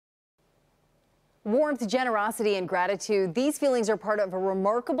Warmth, generosity, and gratitude. These feelings are part of a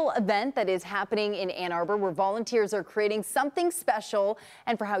remarkable event that is happening in Ann Arbor, where volunteers are creating something special.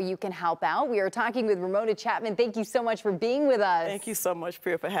 And for how you can help out, we are talking with Ramona Chapman. Thank you so much for being with us. Thank you so much,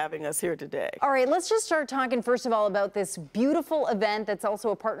 Priya, for having us here today. All right, let's just start talking first of all about this beautiful event that's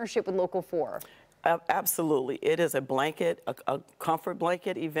also a partnership with Local 4. Absolutely. It is a blanket, a comfort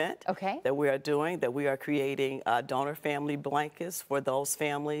blanket event that we are doing, that we are creating donor family blankets for those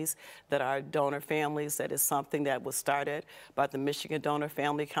families that are donor families. That is something that was started by the Michigan Donor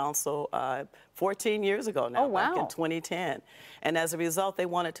Family Council 14 years ago now, back in 2010. And as a result, they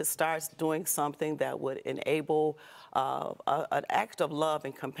wanted to start doing something that would enable an act of love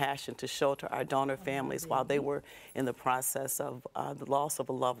and compassion to show to our donor families while they were in the process of the loss of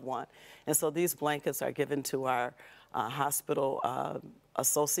a loved one. And so these blankets are given to our hospital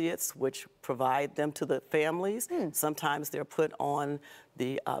associates, which provide them to the families. Sometimes they're put on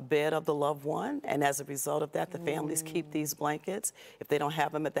the bed of the loved one, and as a result of that, the families keep these blankets. If they don't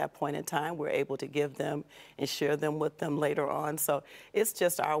have them at that point in time, we're able to give them and share them with them later on. So it's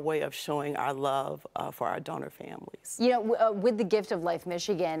just our way of showing our love for our donor families. You know, with the Gift of Life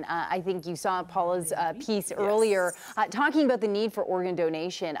Michigan, I think you saw Paula's piece earlier talking about the need for organ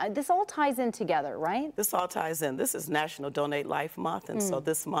donation. This all ties in together, right? This all ties in. This is National Donate Life Month, and so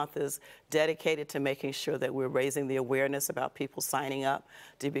this month is dedicated to making sure that we're raising the awareness about people signing up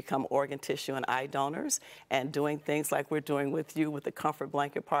to become organ tissue and eye donors, and doing things like we're doing with you with the Comfort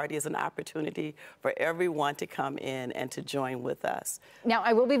Blanket Party is an opportunity for everyone to come in and to join with us. Now,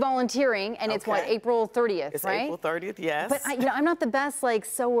 I will be volunteering, and it's what, April 30th, it's right? April 30th, yes. But I'm not the best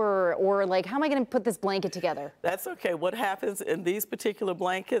sewer, or how am I going to put this blanket together? That's okay. What happens in these particular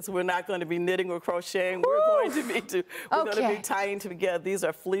blankets, we're not going to be knitting or crocheting. We're going to be tying together. These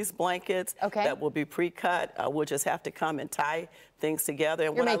are fleece blankets that will be pre-cut. We'll just have to come and tie things together.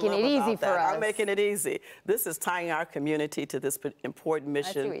 And You're making it easy for us. I'm making it easy. This is tying our community to this important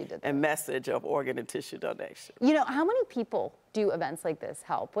mission and message of organ and tissue donation. You know, how many people do events like this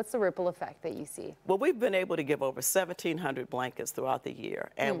help? What's the ripple effect that you see? Well, we've been able to give over 1,700 blankets throughout the year.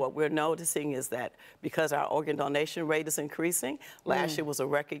 And what we're noticing is that because our organ donation rate is increasing, last year was a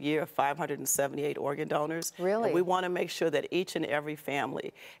record year of 578 organ donors. Really? And we want to make sure that each and every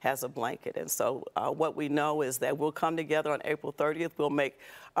family has a blanket. And so what we know is that we'll come together on April 30th. We'll make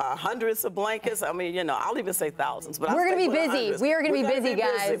hundreds of blankets. I mean, you know, I'll even say thousands. But we're going to be busy. We are going to be busy,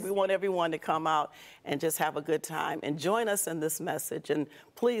 guys. We want everyone to come out and just have a good time and join us in this message. And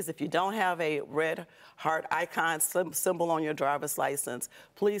please, if you don't have a red heart icon symbol on your driver's license,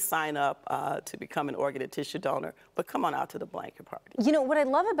 please sign up to become an organ and tissue donor. But come on out to the blanket party. You know, what I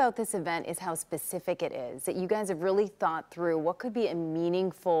love about this event is how specific it is, that you guys have really thought through what could be a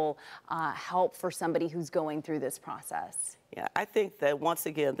meaningful help for somebody who's going through this process. Yeah, I think that once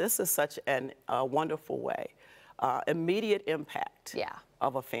again, this is such a wonderful way, immediate impact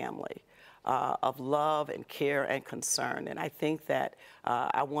of a family. Of love and care and concern. And I think that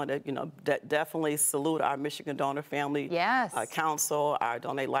I want to, definitely salute our Michigan Donor Family Council, our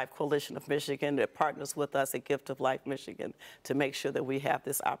Donate Life Coalition of Michigan that partners with us at Gift of Life Michigan to make sure that we have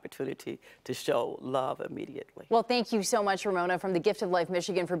this opportunity to show love immediately. Well, thank you so much, Ramona, from the Gift of Life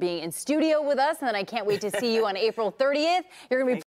Michigan for being in studio with us. And then I can't wait to see you on April 30th. You're going to be